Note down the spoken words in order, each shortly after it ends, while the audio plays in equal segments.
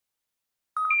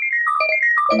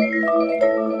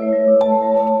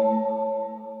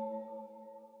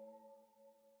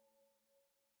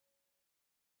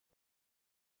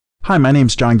Hi, my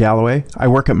name's Jon Galloway. I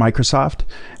work at Microsoft,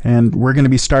 and we're going to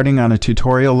be starting on a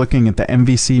tutorial looking at the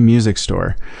MVC Music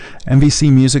Store. MVC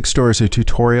Music Store is a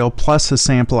tutorial plus a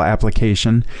sample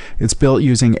application. It's built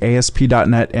using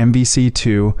ASP.NET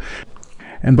MVC2,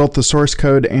 and both the source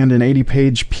code and an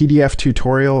 80-page PDF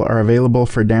tutorial are available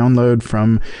for download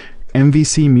from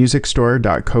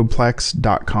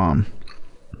mvcmusicstore.codeplex.com.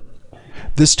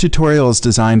 This tutorial is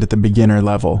designed at the beginner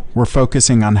level. We're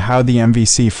focusing on how the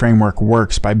MVC framework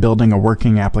works by building a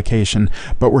working application,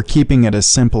 but we're keeping it as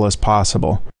simple as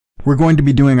possible. We're going to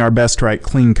be doing our best to write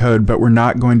clean code, but we're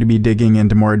not going to be digging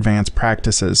into more advanced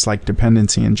practices like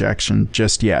dependency injection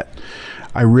just yet.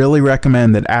 I really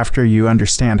recommend that after you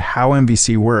understand how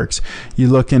MVC works, you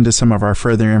look into some of our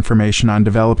further information on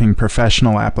developing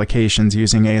professional applications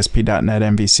using ASP.NET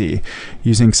MVC,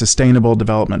 using sustainable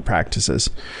development practices.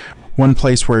 One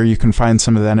place where you can find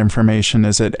some of that information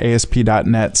is at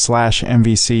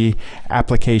asp.net/MVC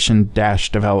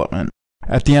application-development.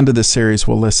 At the end of this series,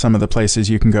 we'll list some of the places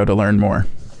you can go to learn more.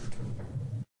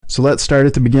 So let's start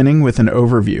at the beginning with an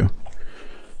overview.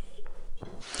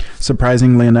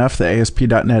 Surprisingly enough, the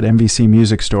ASP.NET MVC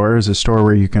Music Store is a store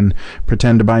where you can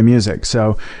pretend to buy music.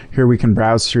 So here we can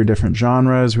browse through different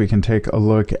genres. We can take a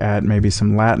look at maybe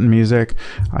some Latin music.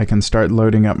 I can start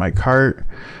loading up my cart.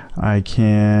 I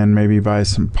can maybe buy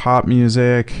some pop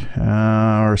music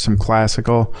or some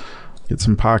classical. Get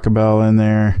some Pachelbel in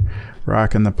there,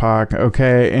 rockin' the Pac.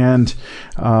 Okay, and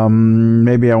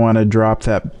maybe I want to drop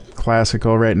that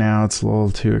classical right now. It's a little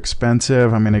too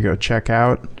expensive. I'm going to go check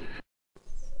out.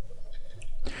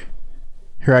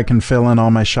 Here I can fill in all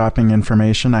my shopping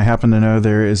information. I happen to know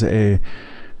there is a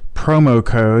promo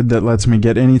code that lets me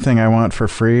get anything I want for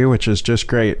free, which is just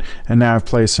great. And now I've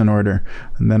placed an order.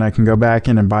 And then I can go back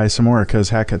in and buy some more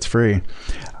because heck, it's free.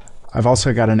 I've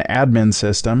also got an admin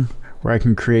system where I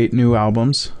can create new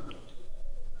albums.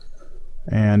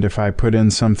 And if I put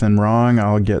in something wrong,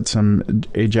 I'll get some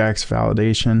Ajax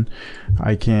validation.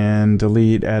 I can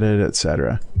delete, edit,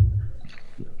 etc.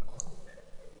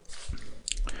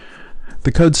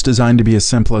 The code's designed to be as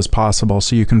simple as possible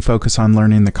so you can focus on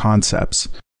learning the concepts.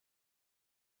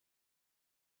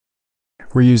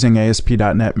 We're using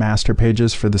ASP.NET master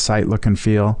pages for the site look and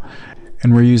feel,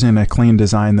 and we're using a clean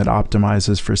design that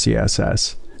optimizes for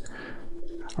CSS.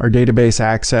 Our database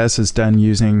access is done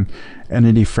using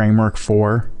Entity Framework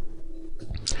 4,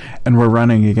 and we're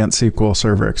running against SQL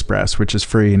Server Express, which is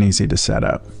free and easy to set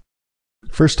up.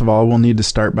 First of all, we'll need to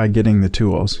start by getting the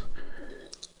tools.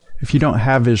 If you don't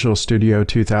have Visual Studio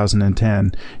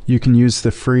 2010, you can use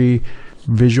the free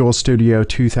Visual Studio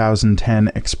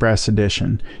 2010 Express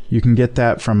Edition. You can get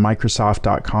that from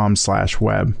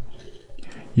microsoft.com/web.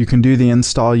 You can do the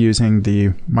install using the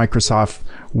Microsoft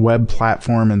Web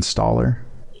Platform Installer.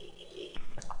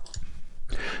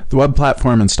 The Web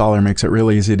Platform Installer makes it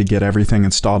really easy to get everything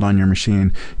installed on your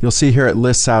machine. You'll see here it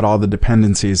lists out all the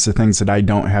dependencies, the things that I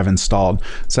don't have installed.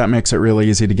 So that makes it really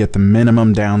easy to get the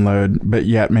minimum download, but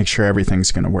yet make sure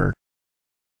everything's going to work.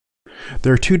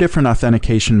 There are two different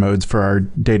authentication modes for our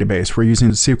database. We're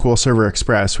using SQL Server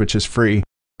Express, which is free.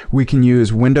 We can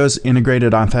use Windows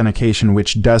Integrated Authentication,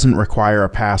 which doesn't require a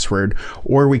password,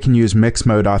 or we can use Mixed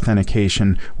Mode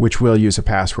Authentication, which will use a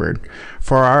password.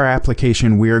 For our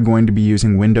application, we are going to be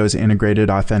using Windows Integrated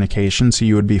Authentication, so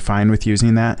you would be fine with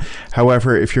using that.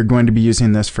 However, if you're going to be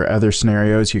using this for other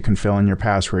scenarios, you can fill in your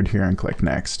password here and click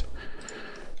Next.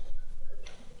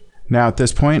 Now at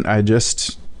this point, I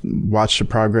just watch the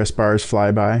progress bars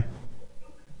fly by.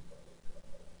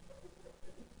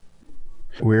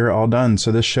 We're all done. So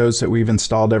this shows that we've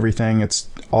installed everything. It's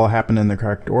all happened in the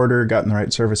correct order, gotten the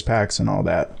right service packs and all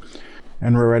that.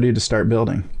 And we're ready to start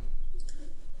building.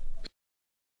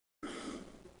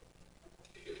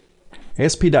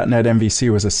 ASP.NET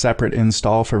MVC was a separate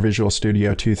install for Visual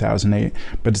Studio 2008,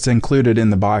 but it's included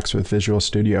in the box with Visual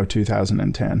Studio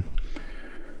 2010.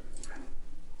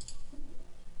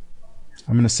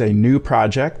 I'm going to say New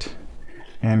Project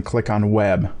and click on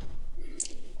Web.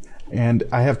 And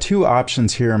I have two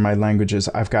options here in my languages.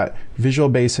 I've got Visual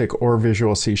Basic or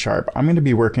Visual C#. I'm going to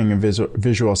be working in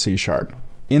Visual C#.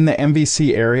 In the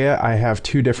MVC area, I have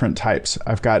two different types.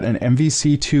 I've got an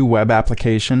MVC2 web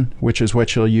application, which is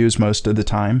what you'll use most of the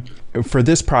time. For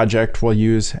this project, we'll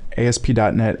use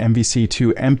ASP.NET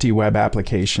MVC2 empty web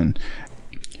application.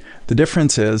 The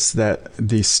difference is that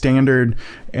the standard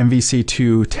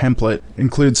MVC2 template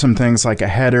includes some things like a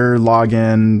header,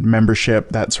 login, membership,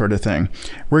 that sort of thing.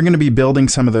 We're going to be building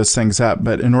some of those things up,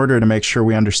 but in order to make sure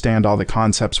we understand all the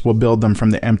concepts, we'll build them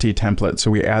from the empty template,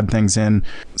 so we add things in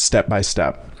step by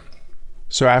step.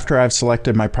 So after I've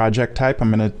selected my project type,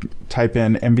 I'm going to type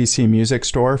in MVC Music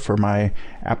Store for my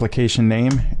application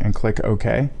name and click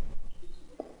OK.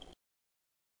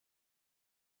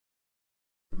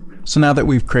 So now that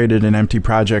we've created an empty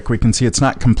project, we can see it's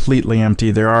not completely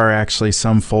empty. There are actually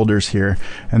some folders here,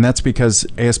 and that's because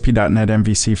ASP.NET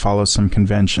MVC follows some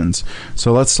conventions.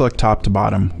 So let's look top to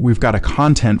bottom. We've got a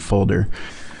content folder.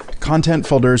 Content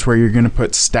folder is where you're going to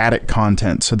put static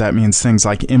content. So that means things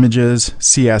like images,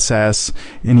 CSS,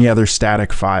 any other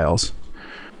static files.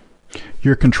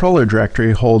 Your controller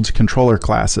directory holds controller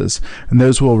classes, and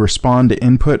those will respond to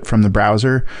input from the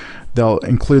browser. They'll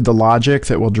include the logic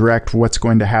that will direct what's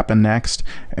going to happen next,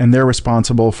 and they're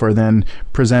responsible for then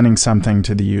presenting something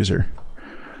to the user.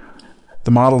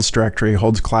 The models directory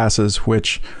holds classes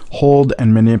which hold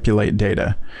and manipulate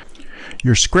data.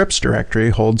 Your scripts directory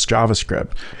holds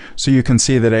JavaScript. So you can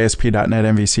see that ASP.NET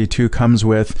MVC2 comes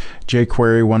with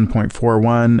jQuery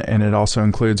 1.41, and it also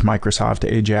includes Microsoft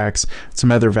Ajax,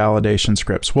 some other validation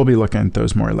scripts. We'll be looking at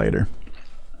those more later.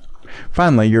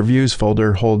 Finally, your views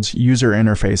folder holds user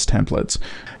interface templates.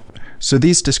 So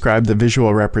these describe the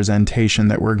visual representation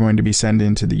that we're going to be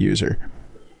sending to the user.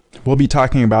 We'll be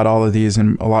talking about all of these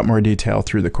in a lot more detail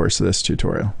through the course of this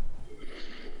tutorial.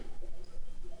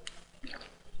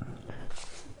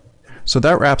 So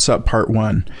that wraps up part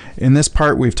one. In this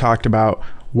part, we've talked about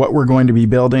what we're going to be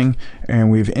building,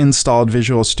 and we've installed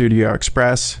Visual Studio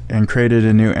Express and created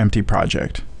a new empty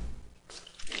project.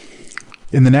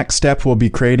 In the next step, we'll be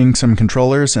creating some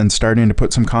controllers and starting to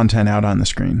put some content out on the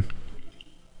screen.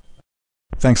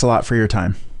 Thanks a lot for your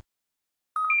time.